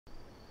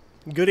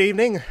Good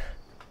evening.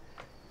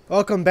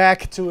 Welcome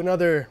back to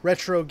another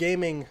retro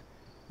gaming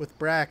with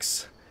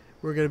Brax.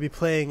 We're gonna be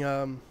playing.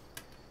 I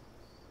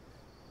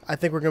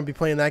think we're gonna be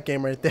playing that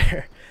game right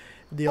there,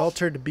 The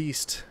Altered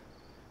Beast.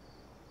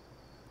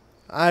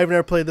 I've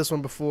never played this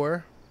one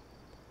before,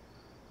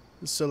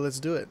 so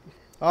let's do it.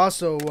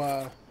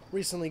 Also,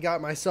 recently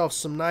got myself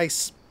some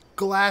nice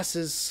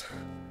glasses.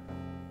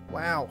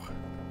 Wow,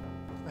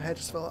 my head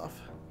just fell off.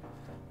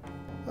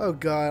 Oh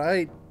God,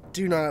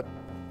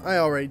 I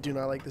already do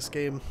not like this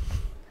game.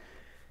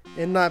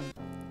 And I've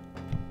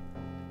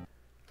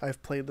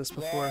played this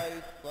before.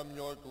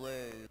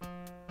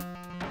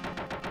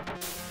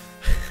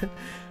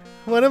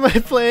 What am I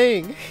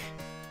playing?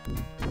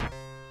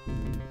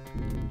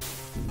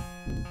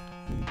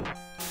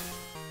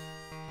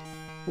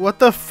 What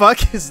the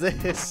fuck is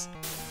this?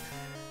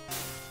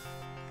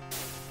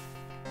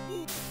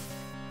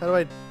 How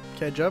do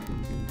can I jump?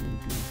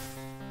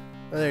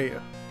 Oh, there you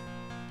go.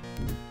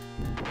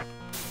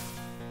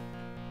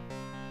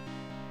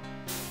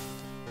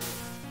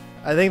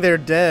 I think they're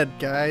dead,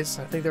 guys.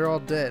 I think they're all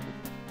dead.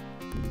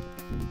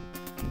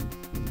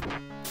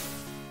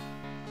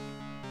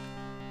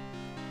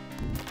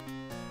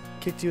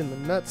 Kicked you in the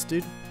nuts,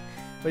 dude.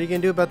 What are you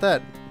gonna do about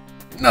that?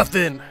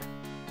 Nothing!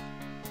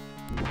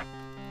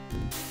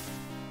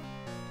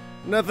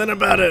 Nothing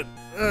about it!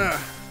 Ugh.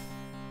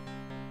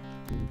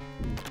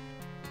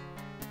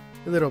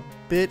 You little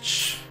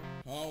bitch.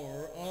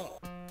 Power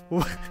up!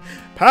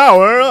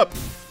 Power up!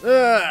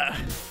 Ugh.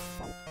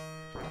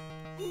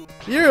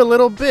 You're a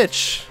little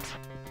bitch.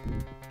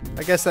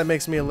 I guess that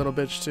makes me a little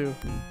bitch too.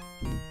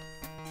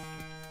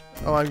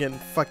 Oh, I'm getting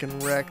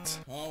fucking wrecked.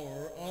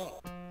 Oh,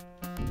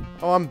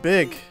 I'm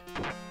big.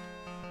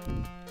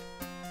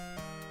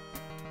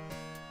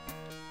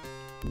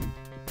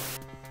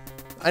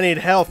 I need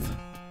health.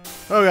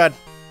 Oh God.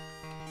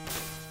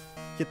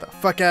 Get the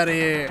fuck out of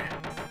here.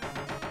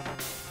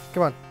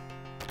 Come on.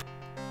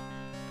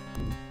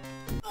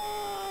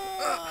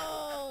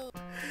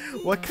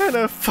 What kind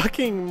of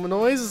fucking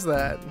noise is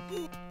that?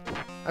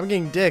 I'm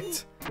getting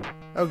dicked.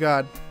 Oh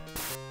God.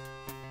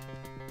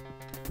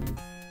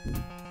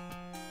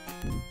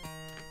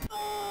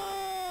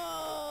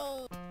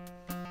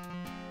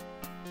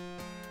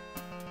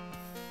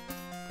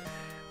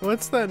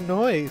 What's that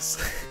noise?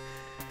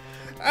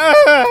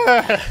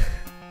 Ah!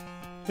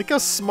 Look how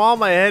small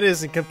my head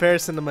is in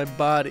comparison to my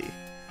body.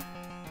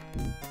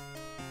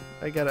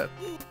 I gotta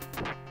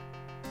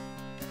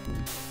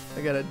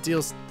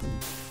deal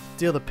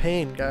the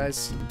pain,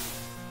 guys.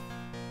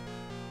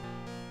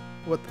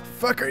 What the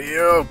fuck are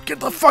you? Get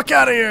the fuck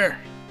out of here!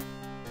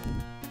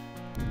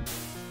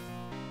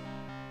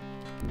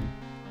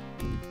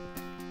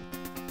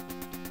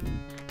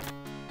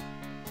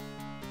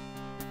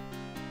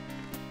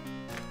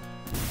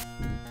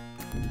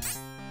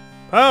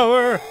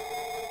 Power!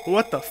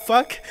 What the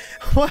fuck?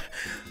 What?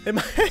 Am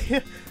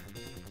I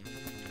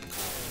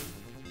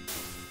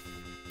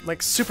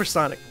like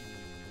supersonic?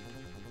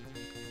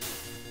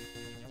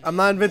 I'm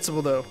not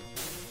invincible though.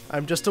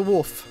 I'm just a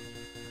wolf.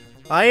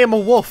 I am a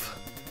wolf.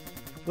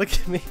 Look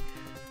at me.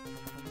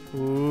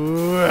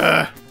 Ooh.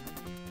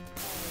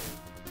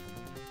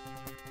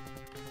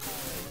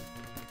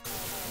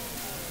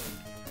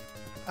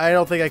 I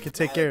don't think I can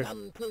take care.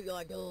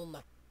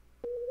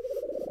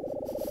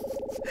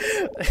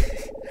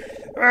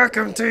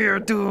 Welcome to your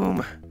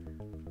doom.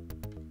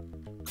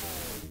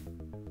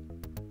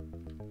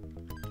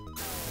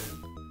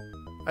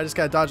 I just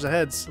gotta dodge the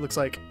heads, looks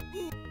like.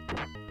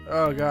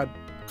 Oh God.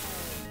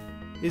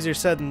 Easier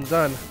said than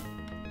done.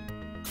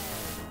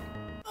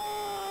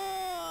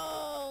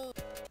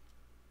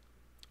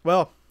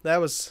 Well, that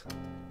was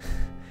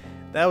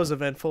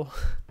eventful.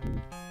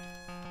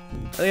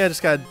 I think I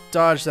just gotta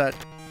dodge that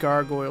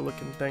gargoyle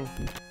looking thing.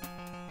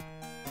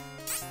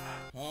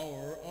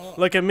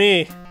 Look at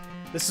me.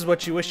 This is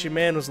what you wish your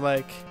man was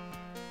like.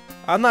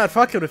 I'm not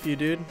fucking with you,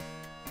 dude.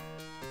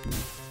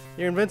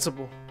 You're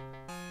invincible.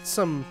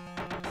 Some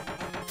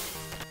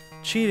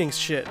cheating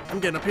shit. I'm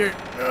getting up here.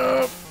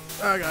 Oh,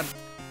 oh God.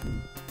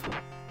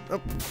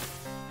 Oh.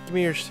 Give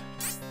me yours.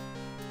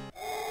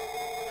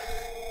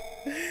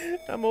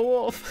 I'm a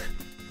wolf.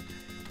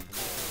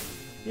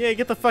 Yeah,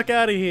 get the fuck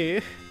out of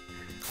here.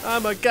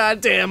 I'm a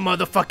goddamn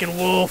motherfucking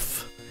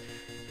wolf.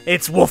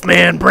 It's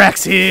WOLFMAN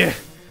BRAX here.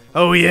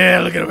 Oh yeah,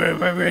 look at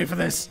it. I'm ready for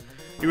this.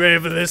 You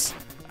ready for this?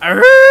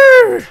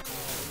 Arrgh!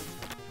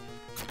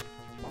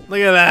 Look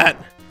at that.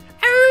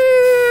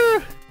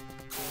 Arrgh!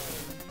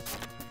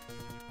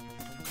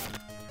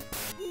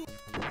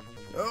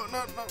 Oh,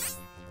 no, no.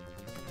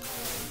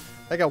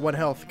 I got 1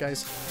 health,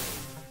 guys.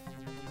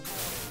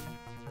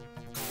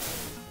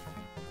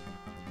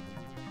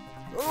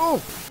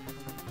 Oh!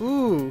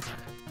 Ooh.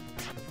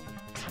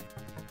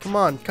 Come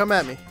on, come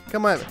at me.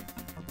 Come at me.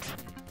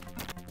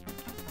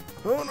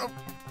 Oh, no.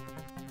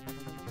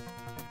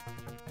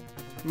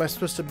 Am I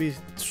supposed to be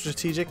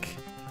strategic?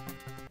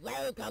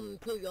 Welcome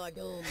to your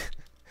doom.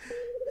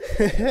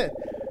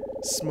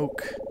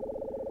 Smoke.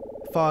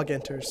 Fog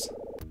enters.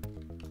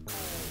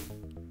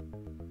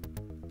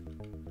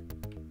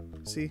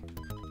 See?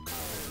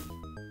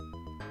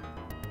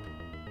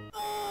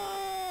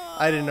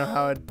 I didn't know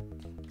how I'd...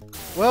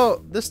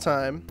 Well, this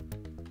time...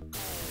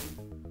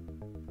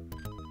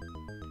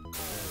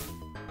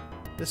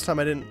 This time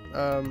I didn't,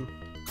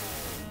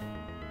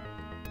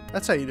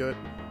 That's how you do it.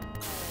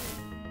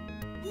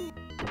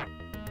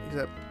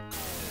 Except...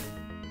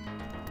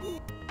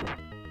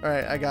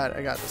 Alright, I got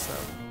this now.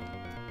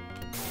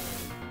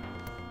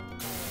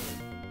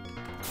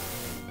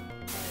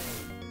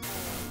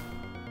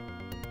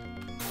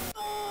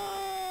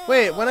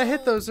 Wait, when I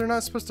hit those, they're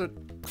not supposed to...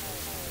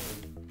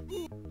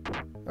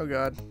 Oh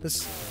god,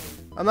 this...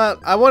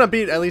 I want to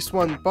beat at least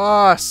one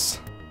boss!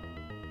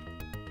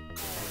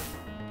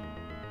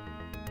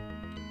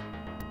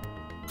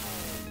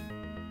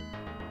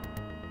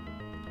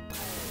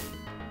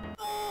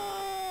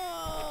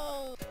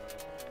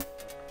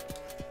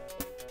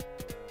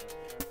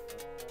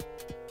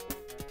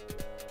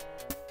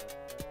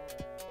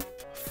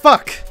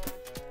 Fuck!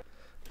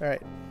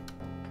 Alright.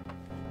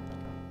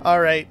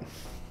 Alright.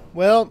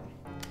 Well,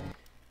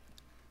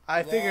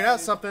 I figured out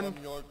something.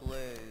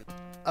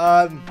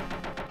 I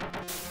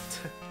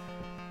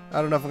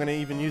don't know if I'm gonna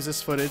even use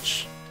this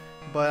footage,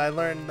 but I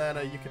learned that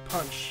you could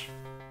punch.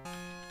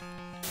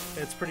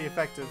 It's pretty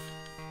effective.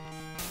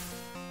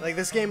 Like,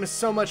 this game is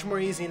so much more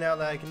easy now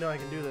that I can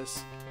do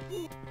this.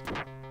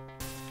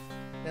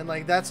 And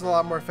like, that's a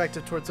lot more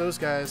effective towards those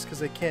guys because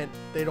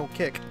they don't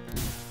kick.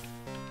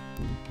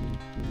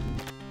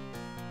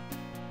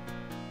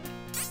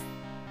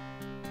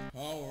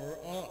 Power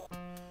up.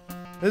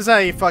 This is how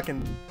you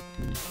fucking...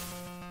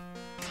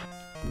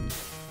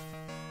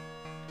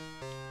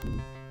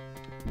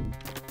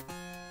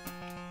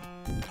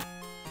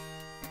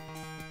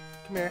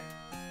 Come here.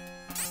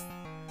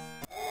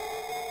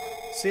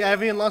 See, I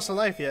haven't even lost a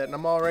life yet, and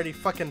I'm already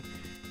fucking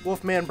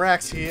WOLFMAN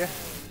BRAX here.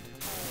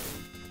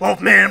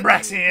 WOLFMAN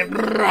BRAX here!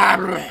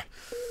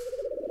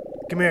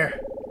 Come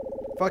here.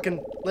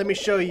 Fucking let me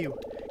show you.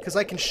 Because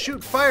I can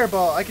shoot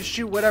fireball. I can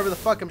shoot whatever the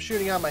fuck I'm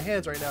shooting out of my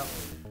hands right now.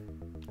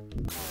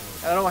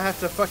 I don't have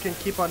to fucking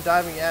keep on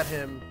diving at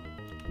him.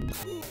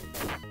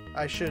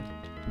 I should.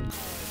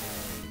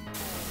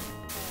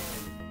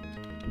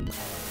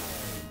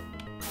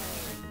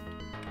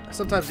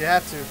 Sometimes you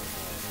have to.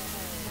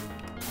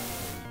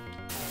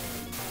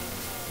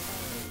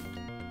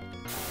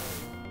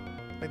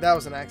 Like, that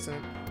was an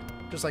accident.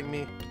 Just like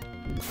me.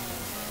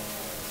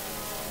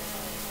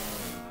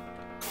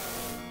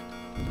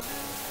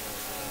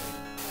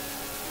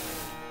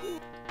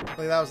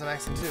 Like, that was an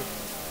accident too.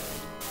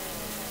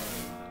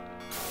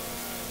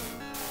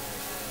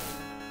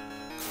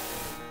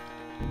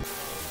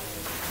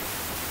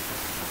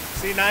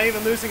 See, not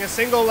even losing a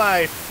single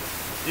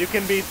life, you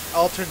can beat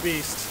Altered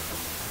Beast.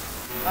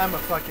 I'm a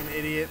fucking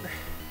idiot.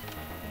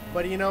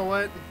 But you know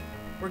what?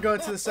 We're going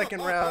to the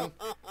second round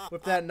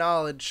with that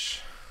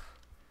knowledge.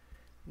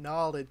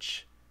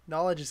 Knowledge.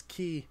 Knowledge is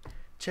key.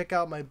 Check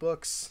out my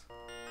books.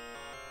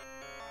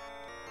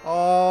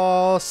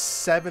 All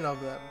 7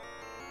 of them.